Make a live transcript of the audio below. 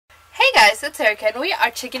Hey guys, it's Erika and we are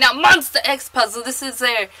checking out Monsta X Puzzle. This is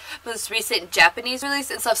their most recent Japanese release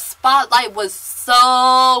and stuff. Spotlight was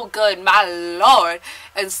so good, my lord,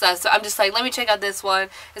 and stuff. So I'm just like, let me check out this one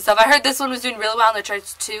and stuff. I heard this one was doing really well in the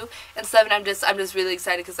charts too and stuff, and I'm just really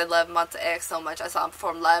excited because I love Monsta X so much. I saw him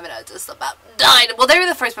perform live and I just about died. Well, they were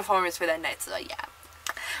the first performers for that night, so yeah.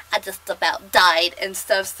 I just about died and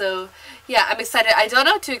stuff, so yeah, I'm excited. I don't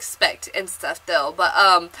know what to expect and stuff though, but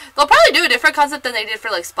they'll probably do a different concept than they did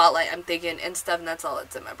for like Spotlight, I'm thinking, and stuff, and that's all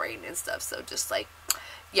that's in my brain and stuff, so just like,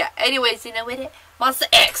 yeah, anyways, you know, with it, Monsta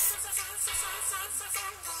X.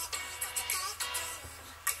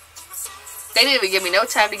 They didn't even give me no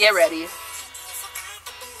time to get ready.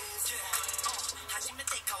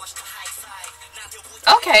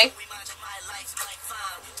 Okay.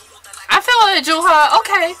 I feel it, Juha.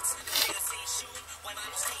 Okay.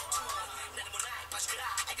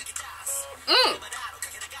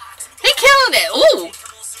 He killing it. Ooh.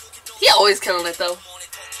 He always killing it though.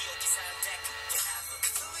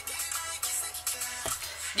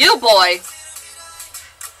 You boy.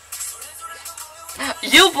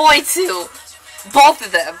 You boy too. Both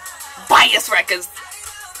of them. Bias records.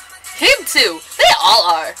 Him too. They all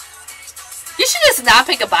are. You should just not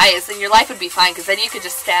pick a bias and your life would be fine, because then you could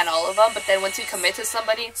just stand all of them, but then once you commit to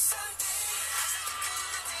somebody...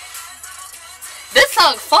 This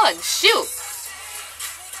song fun, shoot!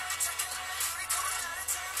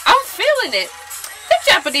 I'm feeling it!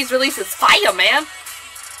 The Japanese release is fire, man!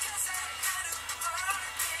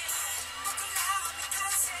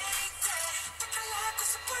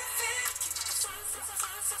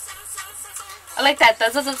 I like that.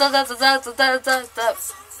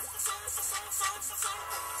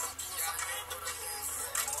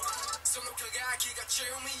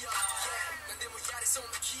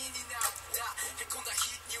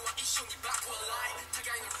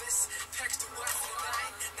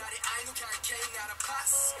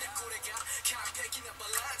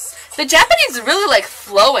 The Japanese really like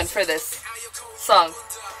flowing for this song,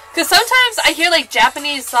 because sometimes I hear like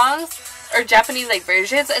Japanese songs or Japanese like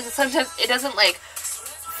versions and sometimes it doesn't like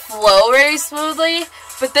flow very smoothly,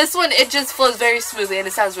 but this one it just flows very smoothly and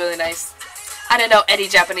it sounds really nice. I don't know any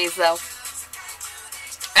Japanese though,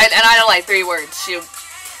 and I don't like 3 words, shoot.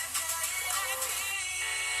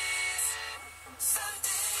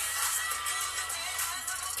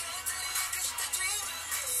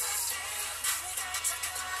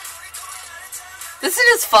 This is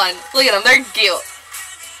just fun. Look at them, they're cute.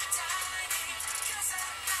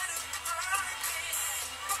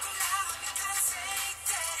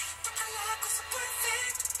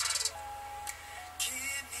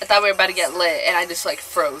 I thought we were about to get lit and I just like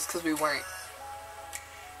froze because we weren't.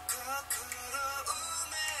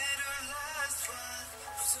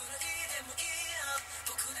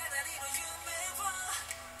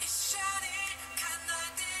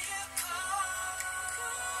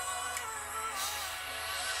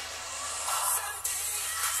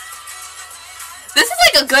 This is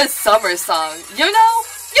like a good summer song, you know?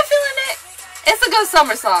 You feeling it? It's a good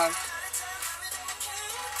summer song.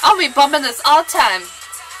 I'll be bumping this all the time.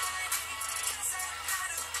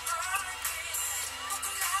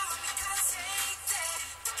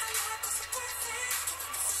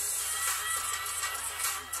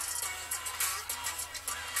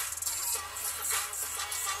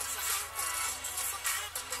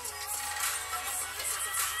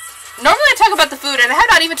 Normally I talk about the food, and I have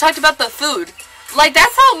not even talked about the food. Like,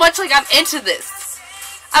 that's how much, like, I'm into this.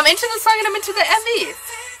 I'm into the song and I'm into the MV.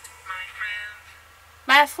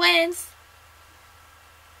 My friends.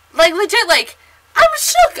 Like, legit, like, I'm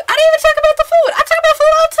shook. I didn't even talk about the food. I talk about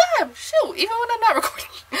food all the time. Shoot, even when I'm not recording.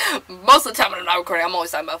 Most of the time when I'm not recording, I'm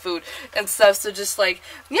always talking about food and stuff. So just like,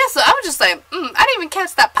 yeah, so I was just like, I didn't even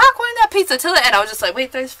catch that popcorn and that pizza till the end. I was just like,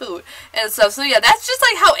 wait, there's food and stuff. So yeah, that's just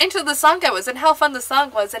like how into the song I was and how fun the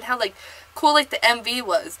song was and how like cool like the MV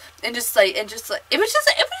was and just like it was like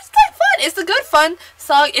fun. It's a good fun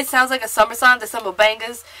song. It sounds like a summer song. There's some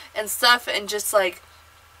bangers and stuff and just like,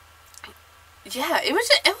 yeah, it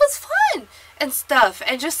was fun and stuff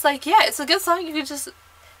and just like, yeah, it's a good song. You can just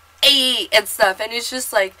and stuff, and it's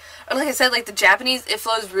just like I said, like the Japanese, it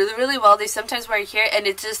flows really really well. There's sometimes where I hear it and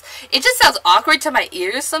it just sounds awkward to my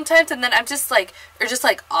ears sometimes, and then I'm just like, or just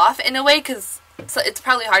like off in a way, because so it's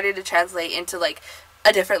probably harder to translate into like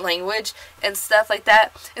a different language and stuff like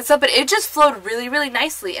that and stuff, but it just flowed really really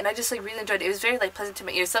nicely and I just like really enjoyed it. It was very like pleasant to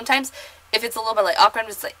my ears. Sometimes if it's a little bit like awkward, I'm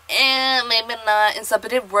just like, maybe not and stuff.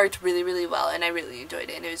 But it worked really, really well, and I really enjoyed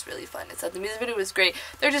it, and it was really fun and stuff. The music video was great.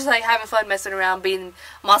 They're just like having fun, messing around, being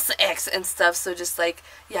Monsta X and stuff. So just like,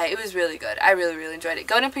 yeah, it was really good. I really, really enjoyed it.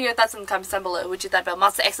 Go and put your thoughts in the comments down below. What you thought about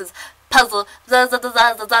Monsta X's puzzle,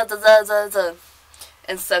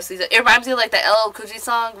 and stuff. So it reminds me of like the LL Cool J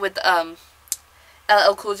song with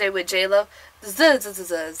LL Cool J with J-Lo. They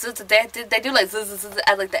do like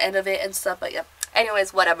at like the end of it and stuff. But yeah.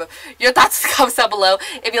 Anyways, whatever. Your thoughts in the comments down below.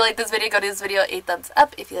 If you like this video, go to this video a thumbs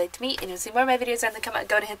up. If you liked me and you see more of my videos in the comment,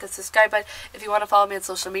 go and hit the subscribe button. If you want to follow me on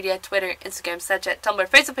social media, Twitter, Instagram, Snapchat, Tumblr,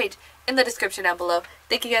 Facebook page in the description down below.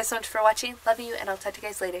 Thank you guys so much for watching. Love you, and I'll talk to you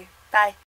guys later. Bye.